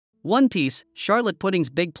One Piece, Charlotte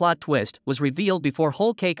Pudding's big plot twist was revealed before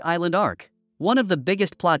Whole Cake Island arc. One of the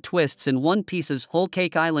biggest plot twists in One Piece's Whole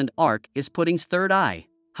Cake Island arc is Pudding's third eye.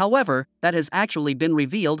 However, that has actually been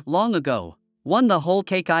revealed long ago. The Whole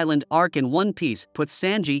Cake Island arc in One Piece puts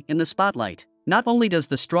Sanji in the spotlight. Not only does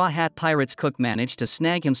the Straw Hat Pirate's cook manage to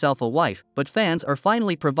snag himself a wife, but fans are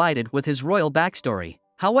finally provided with his royal backstory.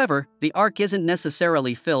 However, the arc isn't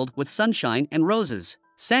necessarily filled with sunshine and roses.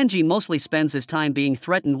 Sanji mostly spends his time being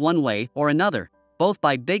threatened one way or another, both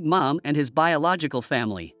by Big Mom and his biological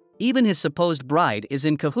family. Even his supposed bride is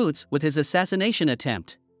in cahoots with his assassination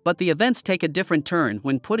attempt. But the events take a different turn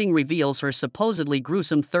when Pudding reveals her supposedly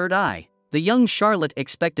gruesome third eye. The young Charlotte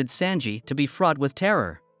expected Sanji to be fraught with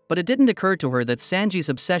terror. But it didn't occur to her that Sanji's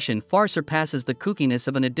obsession far surpasses the kookiness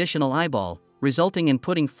of an additional eyeball, resulting in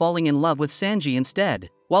Pudding falling in love with Sanji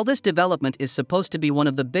instead. While this development is supposed to be one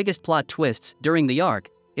of the biggest plot twists during the arc,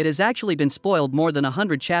 it has actually been spoiled more than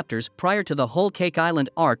 100 chapters prior to the Whole Cake Island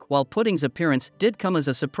arc. While Pudding's appearance did come as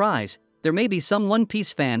a surprise, there may be some One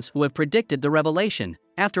Piece fans who have predicted the revelation.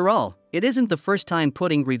 After all, it isn't the first time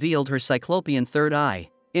Pudding revealed her cyclopean third eye.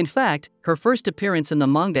 In fact, her first appearance in the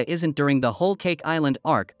manga isn't during the Whole Cake Island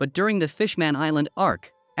arc but during the Fishman Island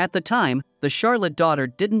arc. At the time, the Charlotte daughter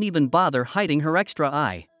didn't even bother hiding her extra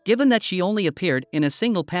eye. Given that she only appeared in a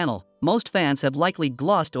single panel, most fans have likely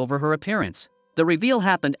glossed over her appearance. The reveal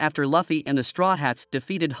happened after Luffy and the Straw Hats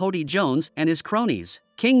defeated Hody Jones and his cronies.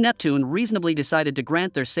 King Neptune reasonably decided to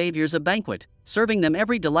grant their saviors a banquet, serving them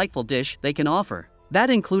every delightful dish they can offer. That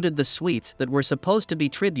included the sweets that were supposed to be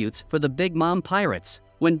tributes for the Big Mom pirates.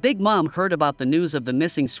 When Big Mom heard about the news of the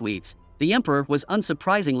missing sweets, the Emperor was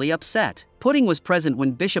unsurprisingly upset. Pudding was present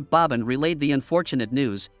when Bishop Bobbin relayed the unfortunate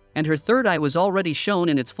news, and her third eye was already shown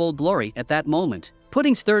in its full glory at that moment.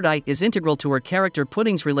 Pudding's third eye is integral to her character.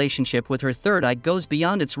 Pudding's relationship with her third eye goes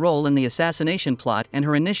beyond its role in the assassination plot and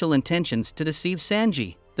her initial intentions to deceive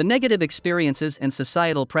Sanji. The negative experiences and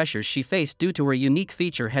societal pressures she faced due to her unique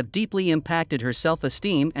feature have deeply impacted her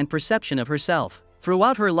self-esteem and perception of herself.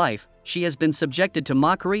 Throughout her life, she has been subjected to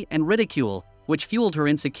mockery and ridicule, which fueled her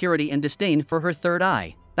insecurity and disdain for her third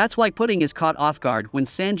eye. That's why Pudding is caught off guard when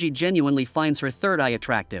Sanji genuinely finds her third eye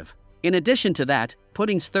attractive. In addition to that,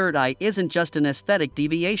 Pudding's third eye isn't just an aesthetic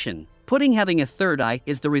deviation. Pudding having a third eye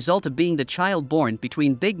is the result of being the child born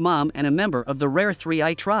between Big Mom and a member of the rare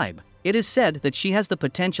Three-Eye tribe. It is said that she has the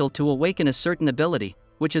potential to awaken a certain ability,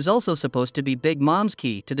 which is also supposed to be Big Mom's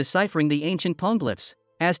key to deciphering the ancient poneglyphs.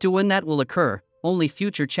 As to when that will occur, only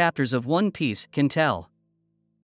future chapters of One Piece can tell.